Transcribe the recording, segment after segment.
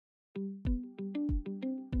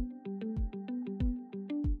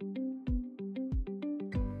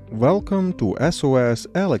Welcome to SOS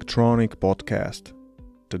Electronic Podcast.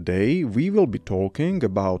 Today we will be talking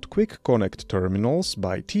about Quick Connect terminals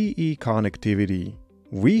by TE Connectivity.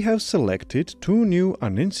 We have selected two new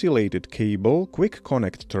uninsulated cable Quick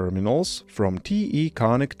Connect terminals from TE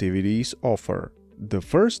Connectivity's offer. The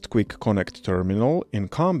first Quick Connect terminal, in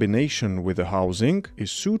combination with the housing,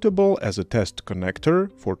 is suitable as a test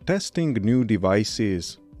connector for testing new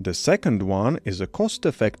devices. The second one is a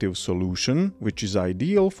cost-effective solution which is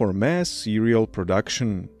ideal for mass serial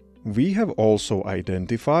production. We have also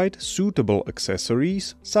identified suitable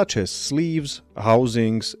accessories such as sleeves,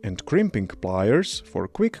 housings and crimping pliers for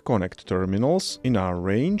Quick Connect terminals in our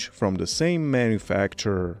range from the same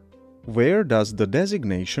manufacturer. Where does the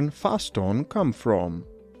designation faston come from?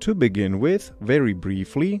 To begin with, very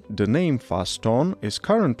briefly, the name faston is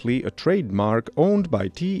currently a trademark owned by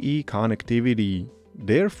TE Connectivity.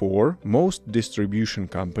 Therefore, most distribution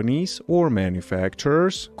companies or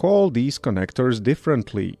manufacturers call these connectors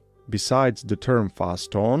differently. Besides the term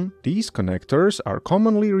faston, these connectors are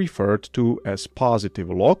commonly referred to as positive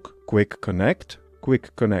lock, quick connect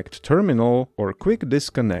terminal, or quick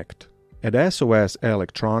disconnect. At SOS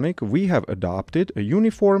Electronic, we have adopted a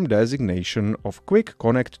uniform designation of Quick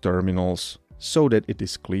Connect terminals, so that it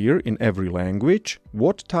is clear in every language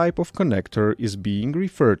what type of connector is being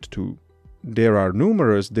referred to. There are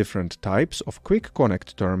numerous different types of Quick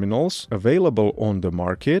Connect terminals available on the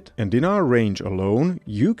market, and in our range alone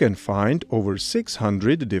you can find over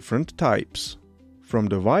 600 different types. From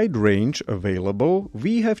the wide range available,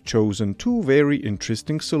 we have chosen two very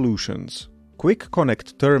interesting solutions. Quick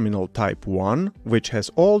Connect Terminal Type 1, which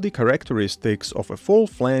has all the characteristics of a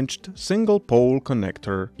full-flanged single-pole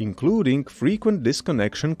connector, including frequent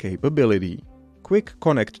disconnection capability. Quick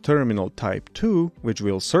Connect Terminal Type 2, which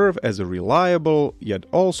will serve as a reliable yet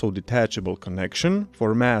also detachable connection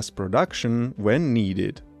for mass production when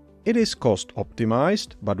needed. It is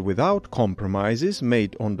cost-optimized but without compromises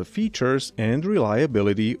made on the features and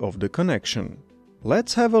reliability of the connection.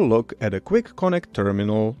 Let's have a look at a Quick Connect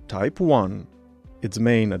Terminal Type 1. Its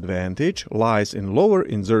main advantage lies in lower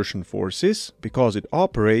insertion forces because it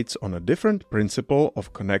operates on a different principle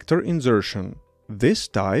of connector insertion. This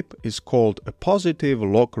type is called a positive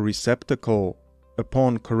lock receptacle.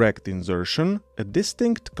 Upon correct insertion, a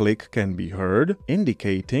distinct click can be heard,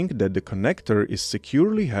 indicating that the connector is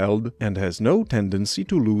securely held and has no tendency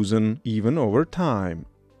to loosen even over time.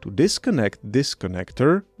 To disconnect this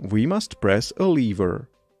connector, we must press a lever.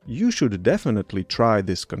 You should definitely try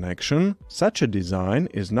this connection. Such a design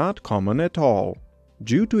is not common at all.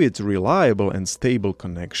 Due to its reliable and stable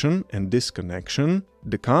connection and disconnection,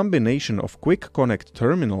 the combination of Quick Connect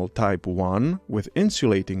Terminal Type 1 with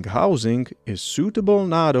insulating housing is suitable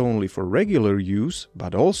not only for regular use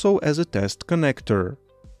but also as a test connector.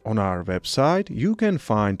 On our website you can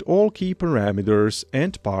find all key parameters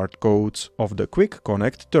and part codes of the Quick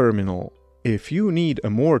Connect terminal. If you need a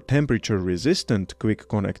more temperature-resistant Quick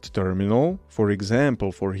Connect terminal, for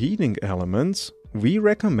example for heating elements, we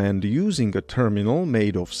recommend using a terminal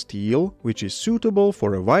made of steel, which is suitable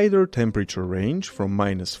for a wider temperature range from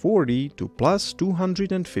 -40 to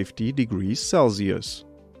 +250 degrees Celsius.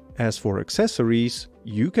 As for accessories,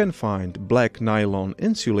 you can find black nylon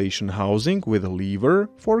insulation housing with a lever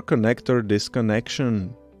for connector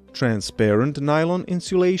disconnection, transparent nylon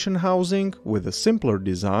insulation housing with a simpler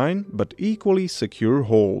design but equally secure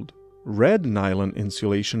hold, red nylon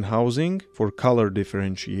insulation housing for color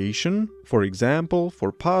differentiation, for example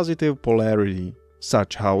for positive polarity.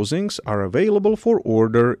 Such housings are available for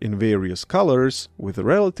order in various colors with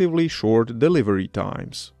relatively short delivery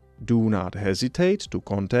times. Do not hesitate to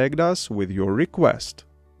contact us with your request.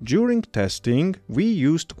 During testing, we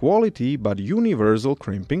used quality but universal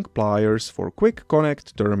crimping pliers for Quick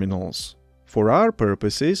Connect terminals. For our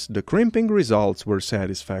purposes, the crimping results were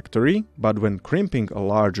satisfactory, but when crimping a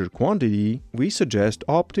larger quantity, we suggest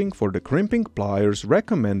opting for the crimping pliers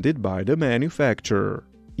recommended by the manufacturer.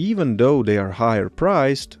 Even though they are higher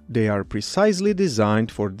priced, they are precisely designed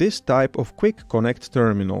for this type of Quick Connect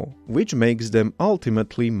terminal, which makes them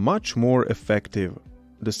ultimately much more effective.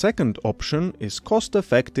 The second option is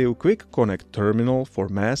cost-effective Quick Connect terminal for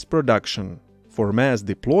mass production. For mass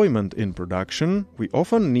deployment in production, we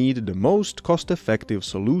often need the most cost-effective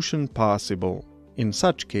solution possible. In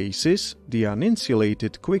such cases, the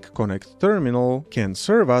uninsulated Quick Connect terminal can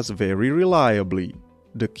serve us very reliably.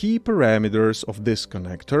 The key parameters of this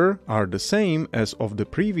connector are the same as of the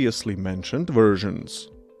previously mentioned versions.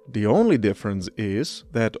 The only difference is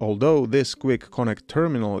that although this quick connect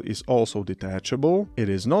terminal is also detachable, it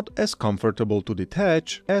is not as comfortable to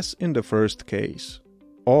detach as in the first case.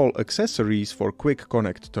 All accessories for quick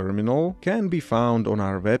connect terminal can be found on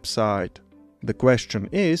our website. The question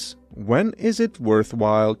is, when is it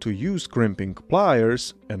worthwhile to use crimping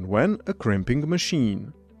pliers and when a crimping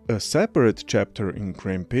machine? A separate chapter in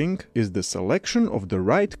crimping is the selection of the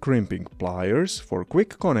right crimping pliers for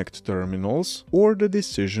quick connect terminals or the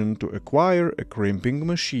decision to acquire a crimping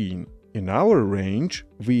machine. In our range,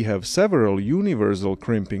 we have several universal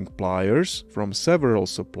crimping pliers from several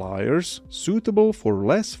suppliers suitable for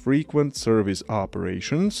less frequent service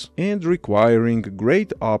operations and requiring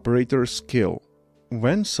great operator skill.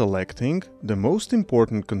 When selecting, the most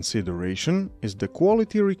important consideration is the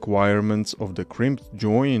quality requirements of the crimped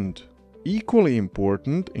joint. Equally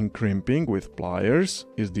important in crimping with pliers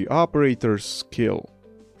is the operator's skill.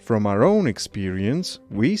 From our own experience,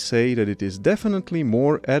 we say that it is definitely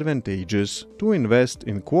more advantageous to invest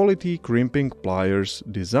in quality crimping pliers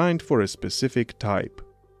designed for a specific type.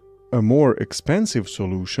 A more expensive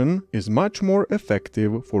solution is much more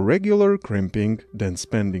effective for regular crimping than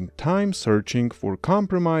spending time searching for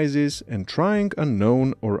compromises and trying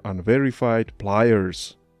unknown or unverified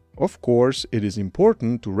pliers. Of course, it is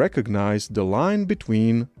important to recognize the line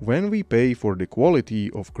between when we pay for the quality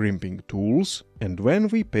of crimping tools and when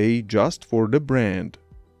we pay just for the brand.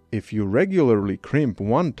 If you regularly crimp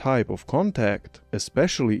one type of contact,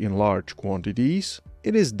 especially in large quantities,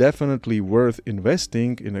 it is definitely worth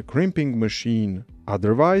investing in a crimping machine,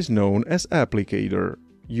 otherwise known as applicator.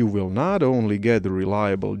 You will not only get a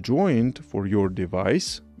reliable joint for your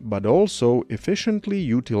device, but also efficiently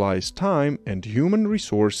utilize time and human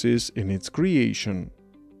resources in its creation.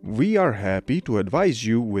 We are happy to advise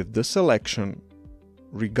you with the selection.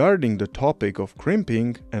 Regarding the topic of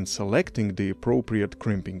crimping and selecting the appropriate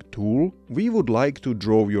crimping tool, we would like to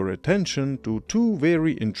draw your attention to two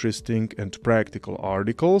very interesting and practical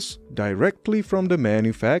articles directly from the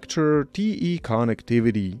manufacturer TE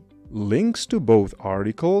Connectivity. Links to both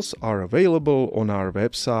articles are available on our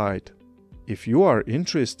website. If you are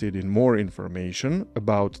interested in more information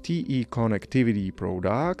about TE Connectivity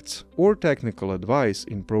products or technical advice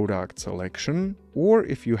in product selection, or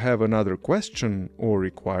if you have another question or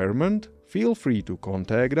requirement, feel free to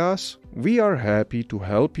contact us. We are happy to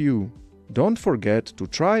help you. Don't forget to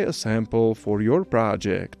try a sample for your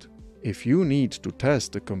project. If you need to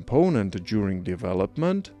test a component during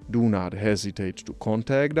development, do not hesitate to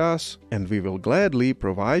contact us, and we will gladly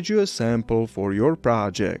provide you a sample for your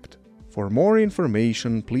project. For more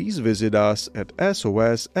information, please visit us at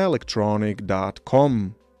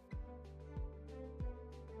soselectronic.com.